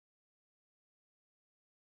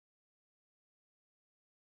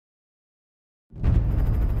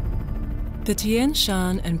The Tian,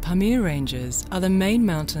 Shan and Pamir ranges are the main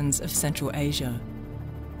mountains of Central Asia.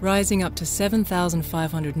 Rising up to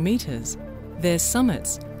 7,500 meters, their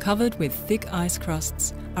summits, covered with thick ice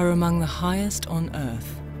crusts, are among the highest on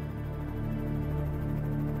Earth.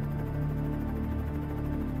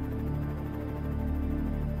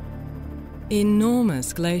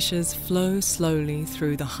 Enormous glaciers flow slowly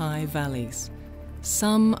through the high valleys.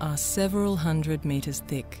 Some are several hundred meters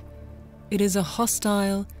thick. It is a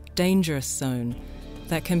hostile, dangerous zone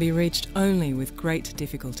that can be reached only with great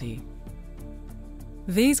difficulty.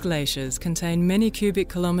 These glaciers contain many cubic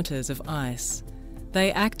kilometers of ice.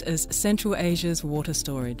 They act as Central Asia's water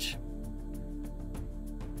storage.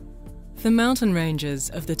 The mountain ranges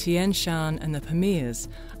of the Tian Shan and the Pamirs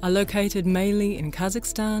are located mainly in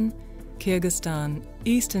Kazakhstan, Kyrgyzstan,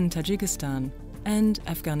 eastern Tajikistan and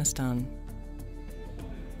Afghanistan.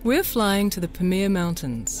 We're flying to the Pamir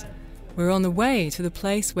Mountains. We're on the way to the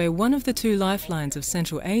place where one of the two lifelines of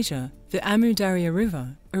Central Asia, the Amu Darya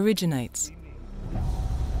River, originates.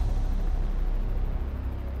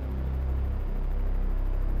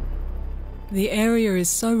 The area is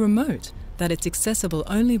so remote that it's accessible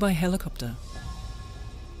only by helicopter.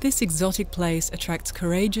 This exotic place attracts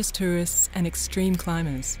courageous tourists and extreme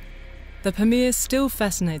climbers. The Pamir still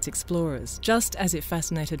fascinates explorers, just as it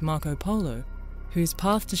fascinated Marco Polo, whose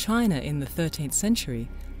path to China in the 13th century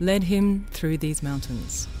led him through these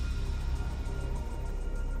mountains.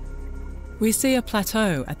 We see a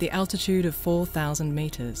plateau at the altitude of 4,000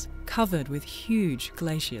 meters, covered with huge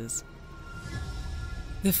glaciers.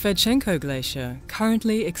 The Ferghana Glacier,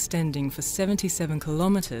 currently extending for 77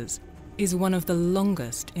 kilometers, is one of the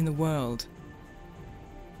longest in the world.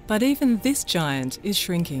 But even this giant is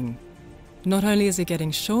shrinking. Not only is it getting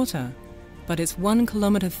shorter, but its 1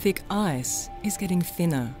 kilometer thick ice is getting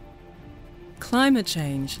thinner. Climate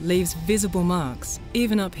change leaves visible marks,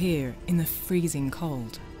 even up here in the freezing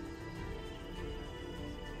cold.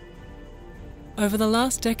 Over the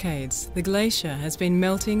last decades, the glacier has been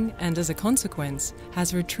melting and, as a consequence,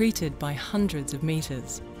 has retreated by hundreds of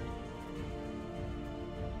meters.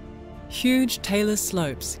 Huge talus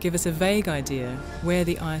slopes give us a vague idea where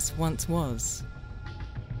the ice once was.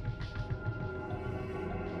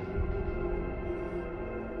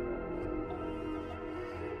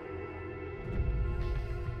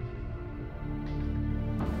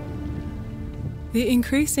 The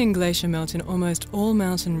increasing glacier melt in almost all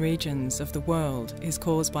mountain regions of the world is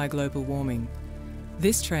caused by global warming.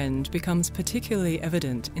 This trend becomes particularly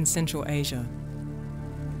evident in Central Asia.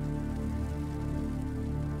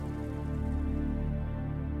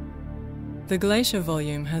 The glacier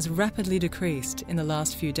volume has rapidly decreased in the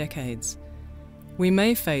last few decades. We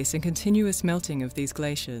may face a continuous melting of these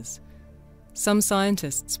glaciers. Some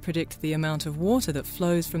scientists predict the amount of water that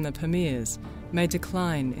flows from the Pamirs may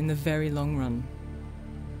decline in the very long run.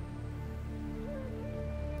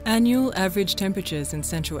 Annual average temperatures in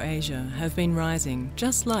Central Asia have been rising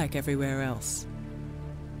just like everywhere else.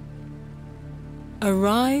 A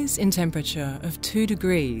rise in temperature of 2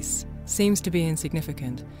 degrees seems to be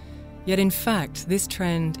insignificant, yet in fact this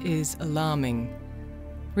trend is alarming.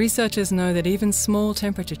 Researchers know that even small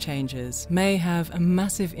temperature changes may have a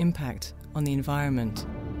massive impact on the environment.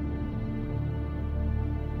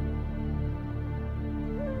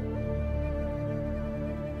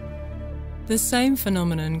 The same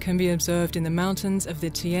phenomenon can be observed in the mountains of the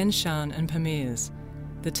Tian Shan and Pamirs.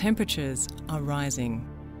 The temperatures are rising.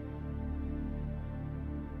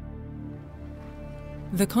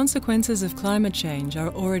 The consequences of climate change are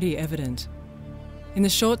already evident. In the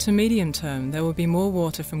short to medium term, there will be more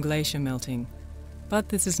water from glacier melting, but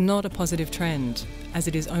this is not a positive trend, as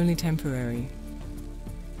it is only temporary.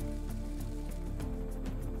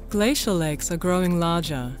 Glacial lakes are growing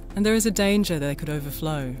larger, and there is a danger they could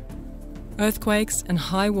overflow. Earthquakes and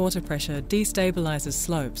high water pressure destabilizes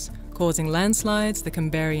slopes, causing landslides that can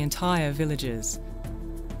bury entire villages.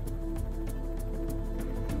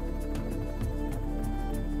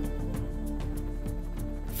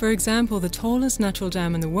 For example, the tallest natural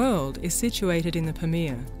dam in the world is situated in the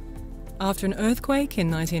Pamir. After an earthquake in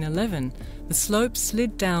 1911, the slope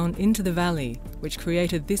slid down into the valley, which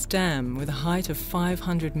created this dam with a height of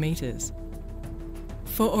 500 meters.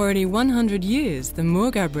 For already 100 years, the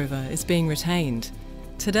Murghab River is being retained.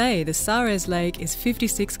 Today, the Sares Lake is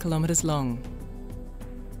 56 kilometers long.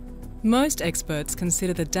 Most experts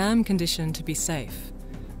consider the dam condition to be safe,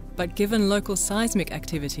 but given local seismic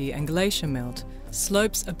activity and glacier melt,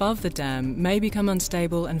 slopes above the dam may become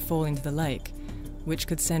unstable and fall into the lake, which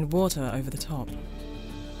could send water over the top.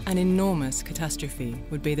 An enormous catastrophe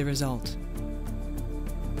would be the result.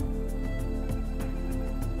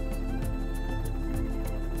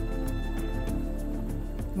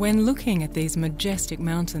 When looking at these majestic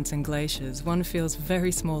mountains and glaciers, one feels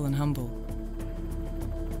very small and humble.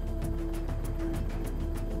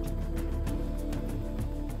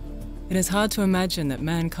 It is hard to imagine that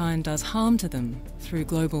mankind does harm to them through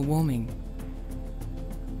global warming.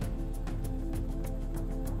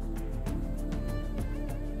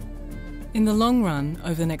 In the long run,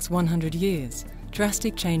 over the next 100 years,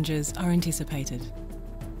 drastic changes are anticipated.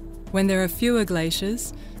 When there are fewer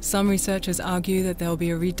glaciers, some researchers argue that there will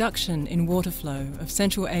be a reduction in water flow of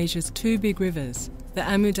Central Asia's two big rivers, the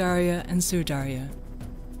Amu Darya and Su Darya.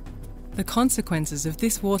 The consequences of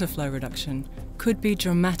this water flow reduction could be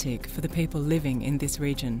dramatic for the people living in this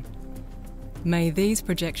region. May these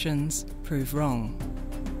projections prove wrong.